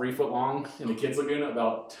about 3 foot long in the kids' lagoon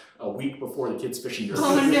about a week before the kids' fishing derby.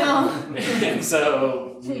 Oh no! And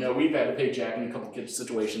so, you know, we've had to pay Jack in a couple kids'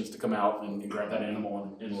 situations to come out and grab that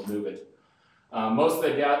animal and remove it. Most of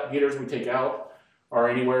the gators we take out are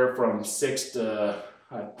anywhere from 6 to,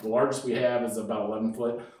 the largest we have is about 11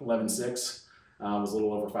 foot, 11.6. Was a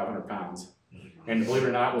little over 500 pounds. And believe it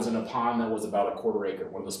or not, was in a pond that was about a 1/4 acre,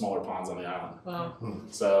 one of the smaller ponds on the island. Wow.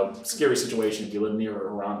 So, scary situation if you live near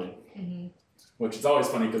or around it. Mm-hmm. Which is always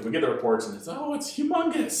funny because we get the reports and it's, oh, it's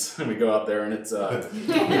humongous. And we go out there and it's a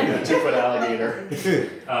 2-foot alligator.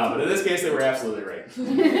 But in this case, they were absolutely right.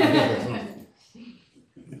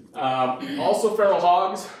 Also, feral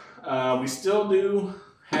hogs. We still do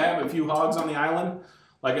have a few hogs on the island.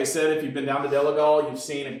 Like I said, if you've been down to Delagal, you've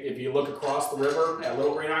seen, if you look across the river at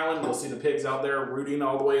Little Green Island, you'll see the pigs out there rooting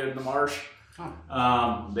all the way into the marsh.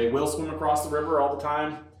 They will swim across the river all the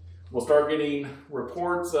time. We'll start getting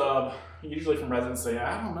reports of, usually from residents say,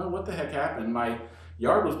 I don't know what the heck happened. My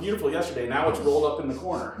yard was beautiful yesterday, now it's rolled up in the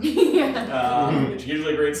corner. It's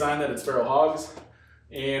usually a great sign that it's feral hogs.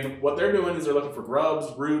 And what they're doing is they're looking for grubs,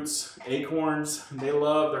 roots, acorns. They're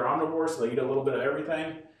omnivores, so they eat a little bit of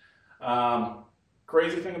everything.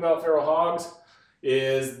 Crazy thing about feral hogs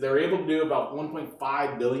is they're able to do about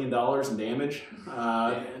 $1.5 billion in damage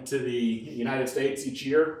to the United States each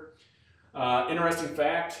year. Interesting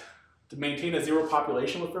fact, to maintain a 0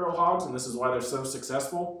 population with feral hogs, and this is why they're so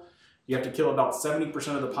successful, you have to kill about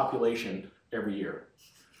 70% of the population every year.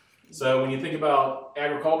 So when you think about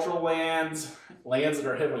agricultural lands that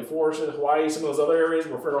are heavily forested, Hawaii, some of those other areas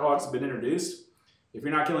where feral hogs have been introduced, if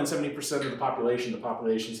you're not killing 70% of the population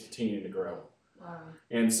is continuing to grow. Wow.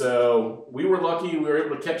 And so we were lucky, we were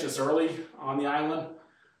able to catch this early on the island.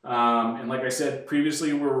 And like I said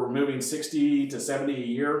previously, we were removing 60 to 70 a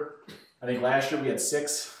year. I think last year we had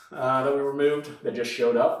 6 that we removed that just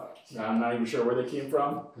showed up. I'm not even sure where they came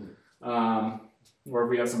from. Or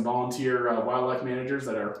we have some volunteer wildlife managers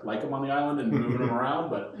that are like them on the island and moving them around,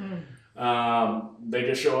 but they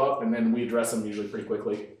just show up and then we address them usually pretty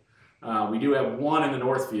quickly. We do have one in the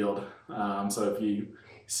North Field, so if you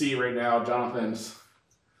see right now, Jonathan's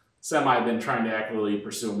been trying to actively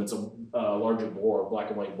pursue him. It's a larger boar, black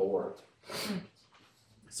and white boar.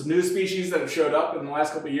 Some new species that have showed up in the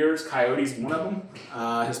last couple of years, coyotes one of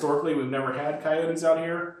them. Historically, we've never had coyotes out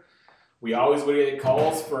here. We always would get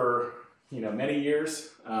calls for many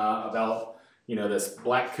years about this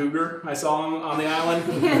black cougar I saw on the island.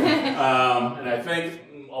 And I think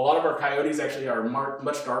a lot of our coyotes actually are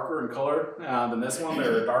much darker in color than this one.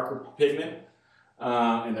 They're a darker pigment.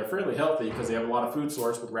 And they're fairly healthy because they have a lot of food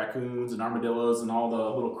source with raccoons and armadillos and all the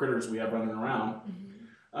little critters we have running around.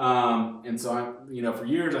 And so, for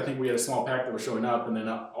years, I think we had a small pack that was showing up, and then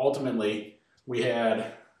ultimately we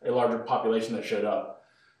had a larger population that showed up.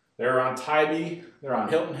 They're on Tybee, they're on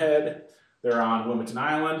Hilton Head, they're on Wilmington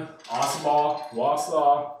Island, Ossabaw,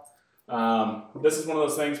 Wausau. This is one of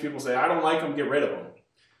those things people say, I don't like them, get rid of them.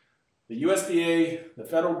 The USDA, the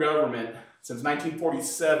federal government, since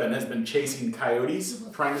 1947 has been chasing coyotes,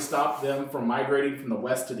 trying to stop them from migrating from the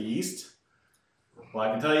west to the east. Well,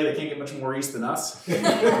 I can tell you they can't get much more east than us.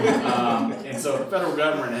 And so the federal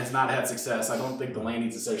government has not had success. I don't think the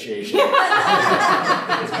Landings Association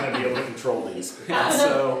is going to be able to control these. And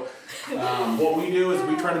so what we do is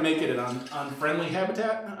we try to make it an unfriendly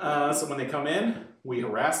habitat. So when they come in, we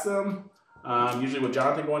harass them. Usually with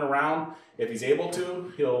Jonathan going around, if he's able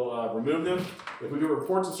to, he'll remove them. If we get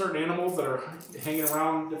reports of certain animals that are hanging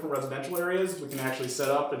around different residential areas, we can actually set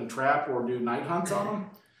up and trap or do night hunts on them.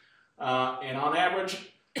 And on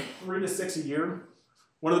average, 3 to 6 a year.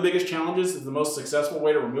 One of the biggest challenges is the most successful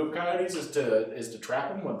way to remove coyotes is to trap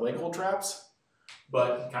them with leg hold traps.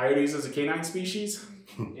 But coyotes is a canine species,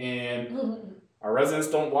 and our residents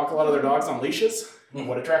don't walk a lot of their dogs on leashes.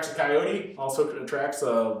 What attracts a coyote also attracts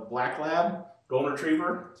a black lab, golden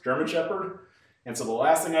retriever, German shepherd. And so the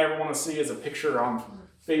last thing I ever want to see is a picture on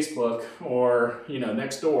Facebook or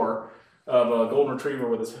next door of a golden retriever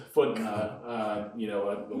with his foot in a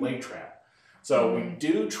leg trap. So we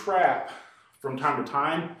do trap from time to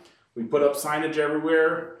time. We put up signage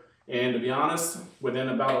everywhere, and to be honest, within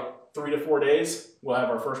about 3 to 4 days, we'll have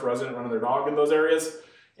our first resident running their dog in those areas,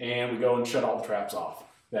 and we go and shut all the traps off.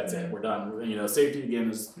 That's it. We're done. Safety again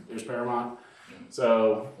is paramount.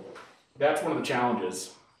 So that's one of the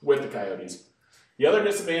challenges with the coyotes. The other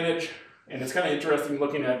disadvantage, and it's kind of interesting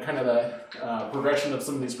looking at kind of the progression of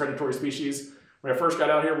some of these predatory species. When I first got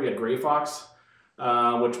out here, we had gray fox,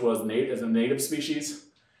 which was a native species.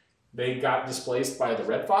 They got displaced by the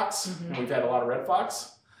red fox, and we've had a lot of red fox.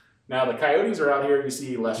 Now the coyotes are out here, you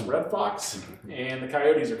see less red fox, and the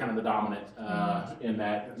coyotes are kind of the dominant in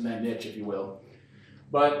that niche, if you will.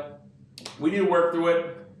 But we do work through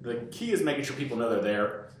it. The key is making sure people know they're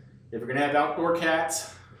there. If you're going to have outdoor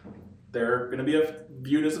cats, they're going to be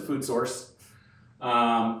viewed as a food source.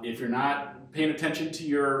 If you're not paying attention to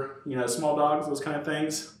your small dogs, those kind of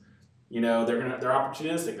things, they're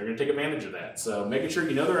opportunistic. They're going to take advantage of that. So making sure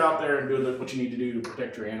they're out there and doing what you need to do to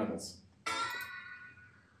protect your animals.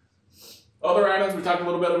 Other items we talked a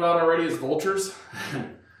little bit about already is vultures.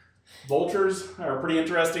 Vultures are pretty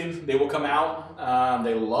interesting. They will come out.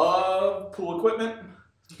 They love pool equipment.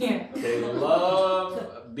 Yeah. They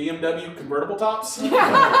love BMW convertible tops.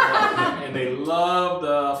 And they love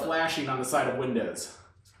the flashing on the side of windows.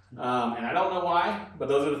 And I don't know why, but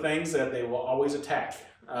those are the things that they will always attack.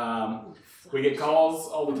 We get calls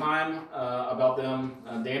all the time about them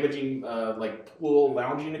damaging like pool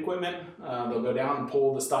lounging equipment. They'll go down and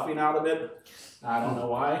pull the stuffing out of it. I don't know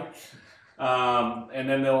why. And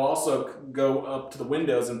then they'll also go up to the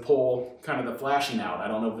windows and pull kind of the flashing out. I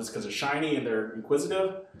don't know if it's because it's shiny and they're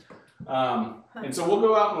inquisitive. And so we'll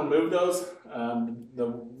go out and remove those.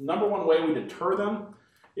 The number one way we deter them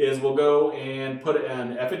is we'll go and put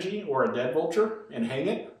an effigy or a dead vulture and hang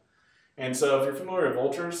it. And so if you're familiar with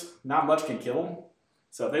vultures, not much can kill them.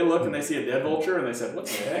 So if they look and they see a dead vulture and they said, what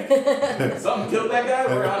the heck? Something killed that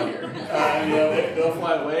guy? We're out of here. They'll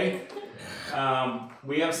fly away.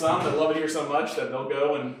 We have some that love it here so much that they'll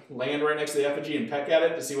go and land right next to the effigy and peck at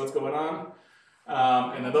it to see what's going on.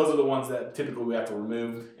 And then those are the ones that typically we have to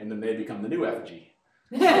remove, and then they become the new effigy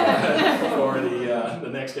for the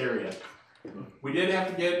next area. We did have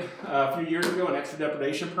to get a few years ago an extra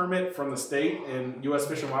depredation permit from the state and U.S.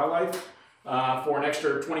 Fish and Wildlife for an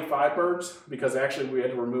extra 25 birds, because actually we had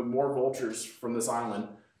to remove more vultures from this island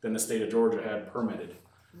than the state of Georgia had permitted.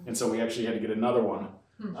 And so we actually had to get another one.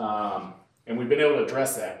 And we've been able to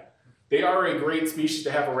address that. They are a great species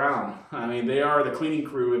to have around. I mean, they are the cleaning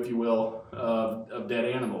crew, if you will, of dead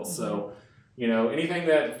animals. So, anything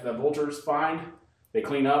that the vultures find, they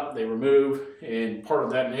clean up, they remove, and part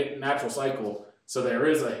of that natural cycle. So there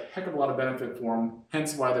is a heck of a lot of benefit for them,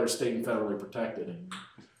 hence why they're state and federally protected.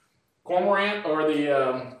 Cormorant, or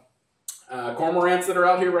the cormorants that are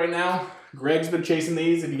out here right now, Greg's been chasing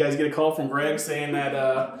these. If you guys get a call from Greg saying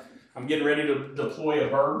that I'm getting ready to deploy a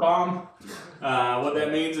bird bomb, what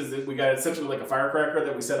that means is that we got essentially like a firecracker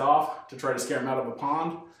that we set off to try to scare them out of a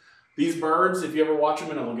pond. These birds, if you ever watch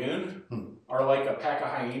them in a lagoon, are like a pack of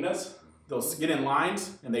hyenas. they'll get in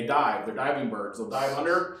lines and they dive. They're diving birds. They'll dive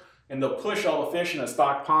under and they'll push all the fish in a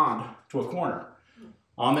stocked pond to a corner.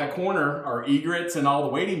 On that corner are egrets and all the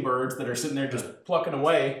wading birds that are sitting there just plucking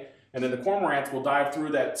away. And then the cormorants will dive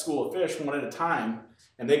through that school of fish one at a time,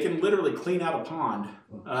 and they can literally clean out a pond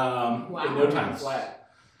in no time flat.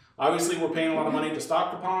 Obviously, we're paying a lot of money to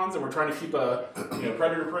stock the ponds, and we're trying to keep a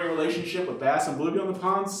predator-prey relationship with bass and bluegill in the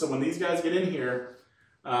ponds. So when these guys get in here,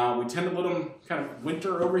 we tend to let them kind of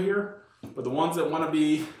winter over here. But the ones that want to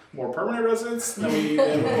be more permanent residents, then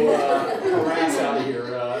we'll harass out of here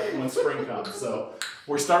when spring comes. So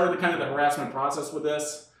we started the harassment process with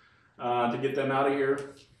this to get them out of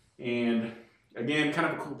here. And again,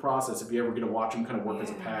 kind of a cool process if you ever get to watch them kind of work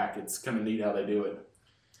as a pack. It's kind of neat how they do it.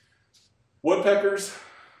 Woodpeckers.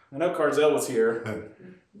 I know Carzell was here.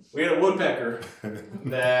 We had a woodpecker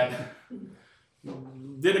that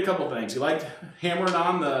did a couple things. He liked hammering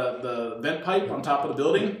on the vent pipe on top of the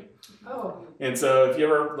building. Oh. And so if you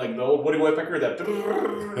ever, like the old woody woodpecker that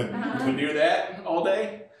would do that all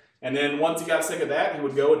day. And then once he got sick of that, he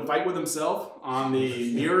would go and fight with himself on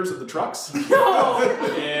the mirrors of the trucks.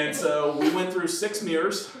 And so we went through 6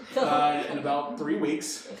 mirrors in about 3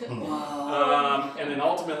 weeks. And then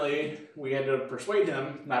ultimately, we had to persuade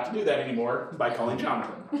him not to do that anymore by calling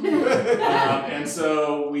Jonathan. And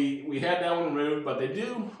so we had that one removed, but they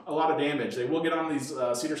do a lot of damage. They will get on these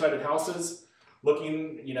cedar-sided houses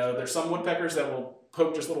looking, there's some woodpeckers that will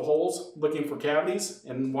poke just little holes looking for cavities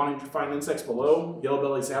and wanting to find insects below.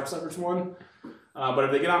 Yellow-bellied sapsucker's one. But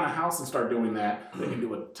if they get on a house and start doing that, they can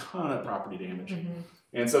do a ton of property damage.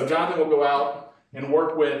 And so Jonathan will go out and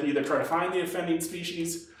work with either try to find the offending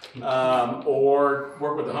species or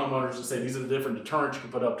work with the homeowners to say these are the different deterrents you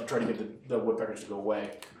can put up to try to get the woodpeckers to go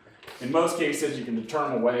away. In most cases, you can deter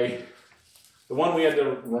them away. The one we had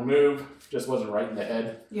to remove just wasn't right in the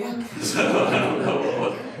head. Yeah. So I don't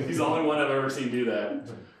know. He's the only one I've ever seen do that.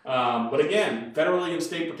 But again, federally and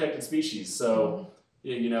state protected species. So,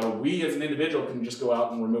 we as an individual can just go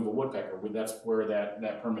out and remove a woodpecker. That's where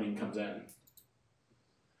that permitting comes in.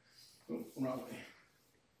 Oh, wrong way.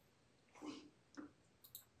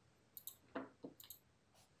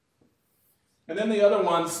 And then the other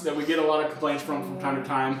ones that we get a lot of complaints from time to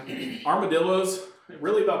time, armadillos.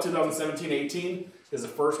 Really about 2017-18 is the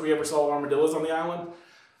first we ever saw armadillos on the island.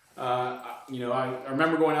 I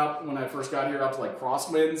remember going out when I first got here out to like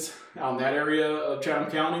Crosswinds out in that area of Chatham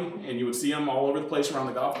County, and you would see them all over the place around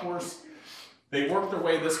the golf course. They worked their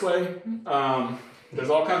way this way. There's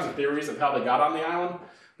all kinds of theories of how they got on the island,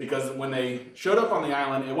 because when they showed up on the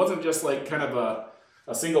island, it wasn't just like kind of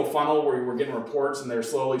a single funnel where you were getting reports and they're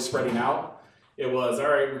slowly spreading out. It was, all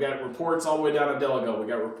right, we got reports all the way down to Delago. We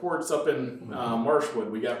got reports up in Marshwood.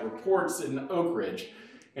 We got reports in Oak Ridge.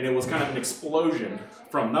 And it was kind of an explosion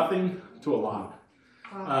from nothing to a lot.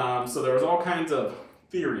 So there was all kinds of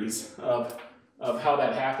theories of how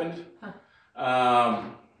that happened.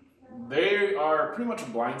 They are pretty much a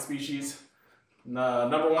blind species.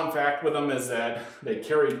 Number one fact with them is that they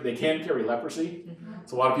can carry leprosy.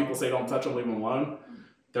 So a lot of people say don't touch them, leave them alone.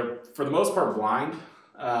 They're, for the most part, blind.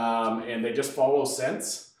 And they just follow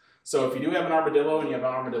scents. So if you do have an armadillo and you have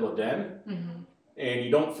an armadillo den, and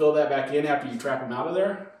you don't fill that back in after you trap them out of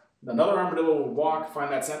there, another armadillo will walk,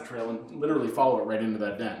 find that scent trail, and literally follow it right into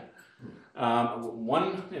that den.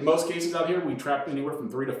 In most cases out here, we trap anywhere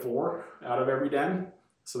from 3 to 4 out of every den.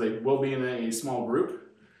 So they will be in a small group.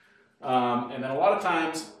 And then a lot of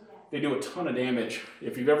times, they do a ton of damage.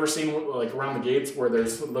 If you've ever seen like around the gates where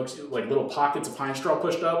there's looks like little pockets of pine straw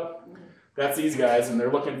pushed up, that's these guys, and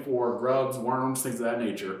they're looking for grubs, worms, things of that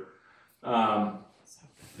nature.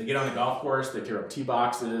 They get on the golf course, they tear up tee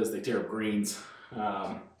boxes, they tear up greens,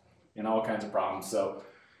 and all kinds of problems. So,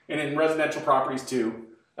 and in residential properties too.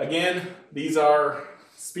 Again, these are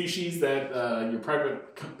species that your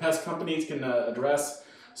private pest companies can address.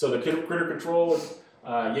 So the critter control,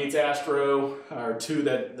 Yates Astro are 2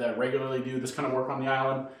 that regularly do this kind of work on the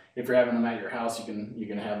island. If you're having them at your house, you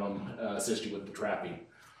can have them assist you with the trapping.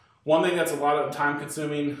 One thing that's a lot of time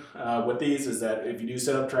consuming with these is that if you do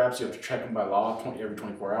set up traps, you have to check them by law every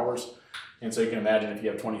 24 hours. And so you can imagine if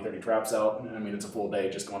you have 20, 30 traps out, I mean, it's a full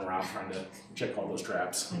day just going around trying to check all those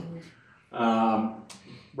traps.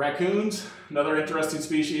 Raccoons, another interesting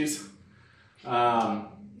species.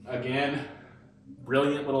 Again,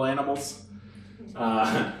 brilliant little animals.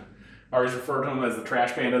 I always refer to them as the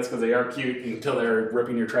trash pandas because they are cute until they're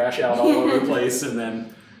ripping your trash out all over the place, and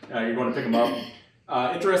then you're going to pick them up.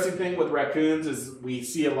 Interesting thing with raccoons is we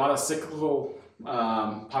see a lot of cyclical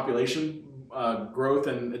population growth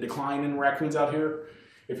and decline in raccoons out here.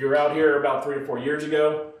 If you were out here about 3 or 4 years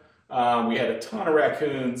ago, We had a ton of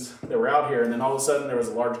raccoons that were out here, and then all of a sudden there was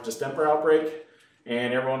a large distemper outbreak,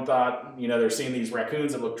 and everyone thought, you know, they're seeing these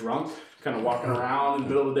raccoons that look drunk, kind of walking around in the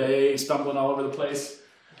middle of the day, stumbling all over the place,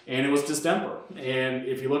 and it was distemper. And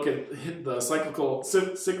if you look at the cyclical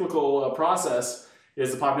process,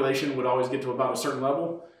 is the population would always get to about a certain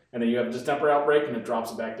level, and then you have a distemper outbreak and it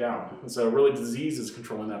drops it back down. And so really disease is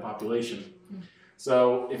controlling that population.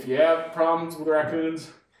 So if you have problems with raccoons,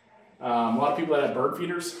 a lot of people that have bird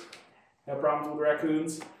feeders have problems with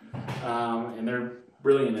raccoons, and they're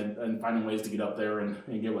brilliant in finding ways to get up there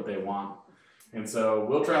and get what they want. And so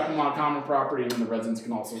we'll trap them on common property, and then the residents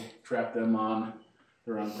can also trap them on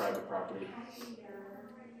their own private property.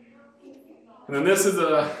 And then this is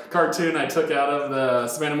a cartoon I took out of the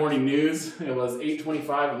Savannah Morning News. It was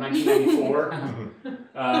 8/25 of 1994.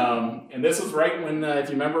 And this was right when, if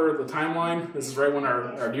you remember the timeline, this is right when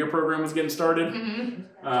our deer program was getting started.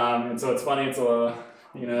 And so it's funny, it's a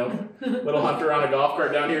little hunter on a golf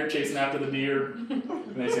cart down here chasing after the deer.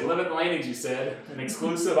 And they say, live at the landings, you said. An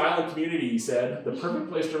exclusive island community, you said. The perfect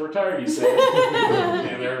place to retire, you said.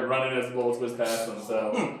 And they're running as bullets whiz past them.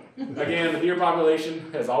 So, again, the deer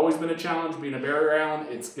population has always been a challenge. Being a barrier island,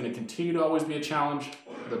 it's going to continue to always be a challenge.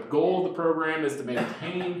 The goal of the program is to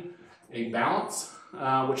maintain a balance,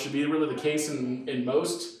 which should be really the case in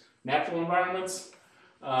most natural environments.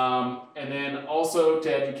 And then also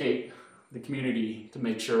to educate the community to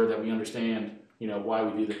make sure that we understand, why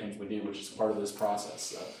we do the things we do, which is part of this process.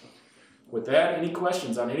 So, with that, any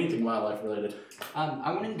questions on anything wildlife related?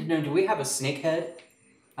 I wanted to know, do we have a snakehead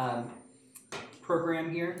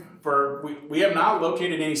program here? We have not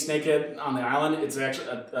located any snakehead on the island. It's actually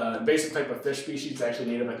a basic type of fish species, actually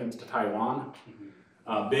native, I think, to Taiwan.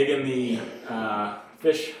 Big in the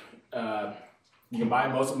fish. You can buy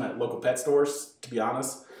most of them at local pet stores, to be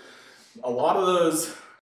honest. A lot of those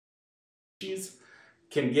species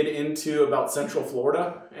can get into about central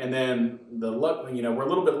Florida, and then we're a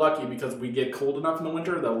little bit lucky because we get cold enough in the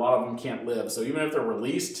winter that a lot of them can't live. So even if they're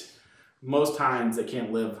released, most times they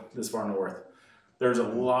can't live this far north. There's a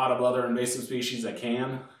lot of other invasive species that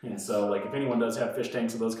can, and so like if anyone does have fish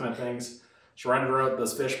tanks and those kind of things, surrender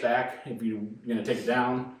those fish back. If you're gonna take it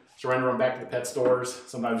down, surrender them back to the pet stores.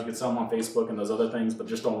 Sometimes you can sell them on Facebook and those other things, but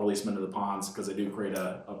just don't release them into the ponds because they do create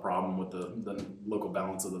a problem with the local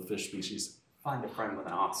balance of the fish species. Find a friend with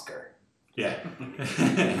an Oscar. Yeah.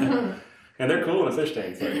 And they're cool in a fish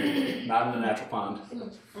tank, but not in a natural pond.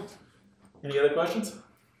 Any other questions?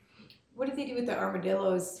 What do they do with the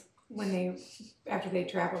armadillos after they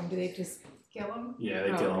trap them? Do they just kill them? Yeah,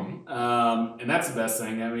 they kill them. And that's the best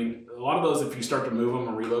thing. I mean, a lot of those, if you start to move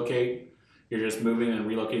them or relocate, you're just moving and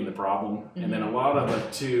relocating the problem. And then a lot of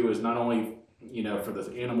it too is not only, for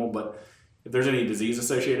the animal, but if there's any disease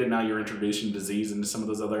associated, now you're introducing disease into some of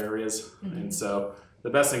those other areas. And so the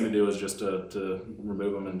best thing to do is just to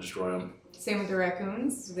remove them and destroy them. Same with the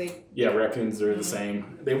raccoons? Yeah, raccoons are the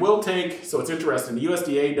same. They will take, so it's interesting, the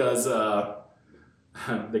USDA does,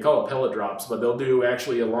 they call it pellet drops, but they'll do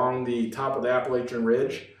actually along the top of the Appalachian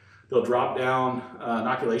Ridge, they'll drop down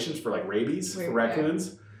inoculations for like rabies for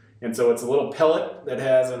raccoons. And so it's a little pellet that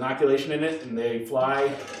has inoculation in it, and they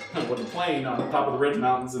fly with a plane on the top of the ridge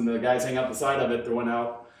mountains, and the guys hang out the side of it. They're going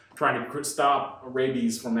out trying to stop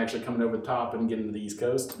rabies from actually coming over the top and getting to the East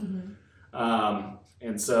Coast.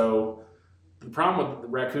 And so the problem with the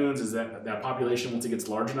raccoons is that population, once it gets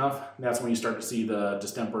large enough, that's when you start to see the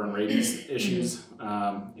distemper and rabies issues.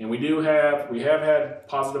 And we have had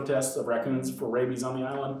positive tests of raccoons for rabies on the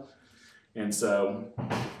island. And so,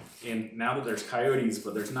 and now that there's coyotes,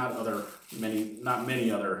 but there's not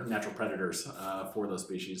many other natural predators for those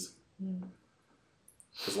species.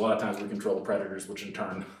 Because a lot of times we control the predators, which in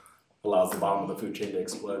turn allows the bottom of the food chain to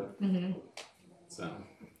explode. So,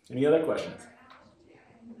 any other questions?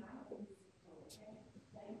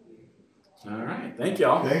 All right, thank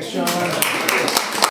y'all. Thanks, Sean.